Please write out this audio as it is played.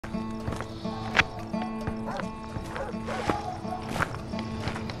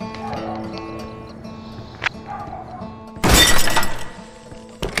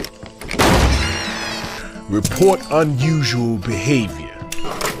Report unusual behavior.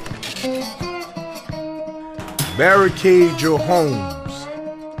 Barricade your homes.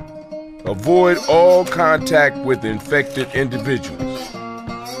 Avoid all contact with infected individuals.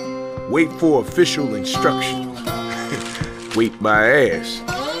 Wait for official instructions. Wait my ass.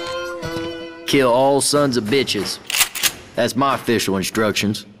 Kill all sons of bitches. That's my official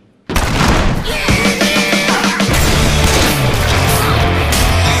instructions.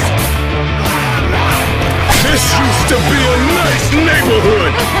 This used to be a nice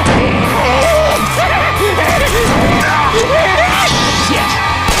neighborhood!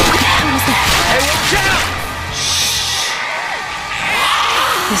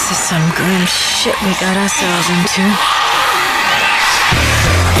 This is some grim shit we got ourselves into.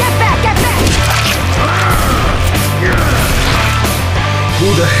 Get back! Get back! Who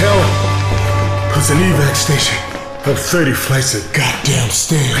the hell puts an evac station up 30 flights of goddamn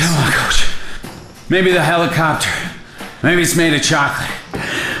stairs? Come on, Coach. Maybe the helicopter. Maybe it's made of chocolate.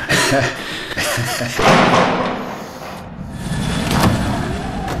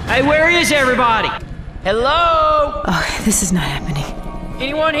 Hey, where is everybody? Hello? Oh, this is not happening.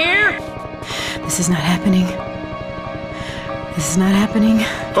 Anyone here? This is not happening. This is not happening.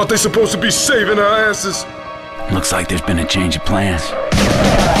 Thought they supposed to be saving our asses. Looks like there's been a change of plans.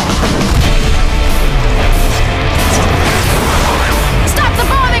 Stop the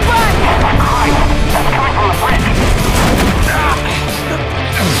bombing run!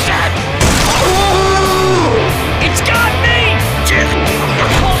 It's got me!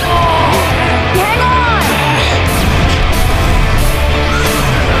 Hang on!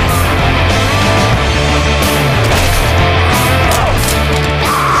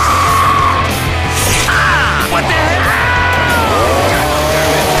 What the hell?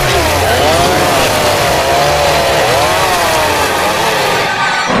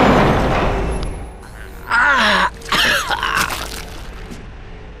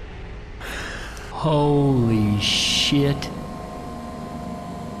 Holy shit.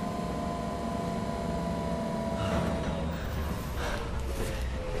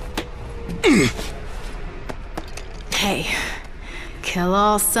 Hey, kill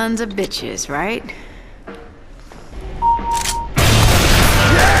all sons of bitches, right?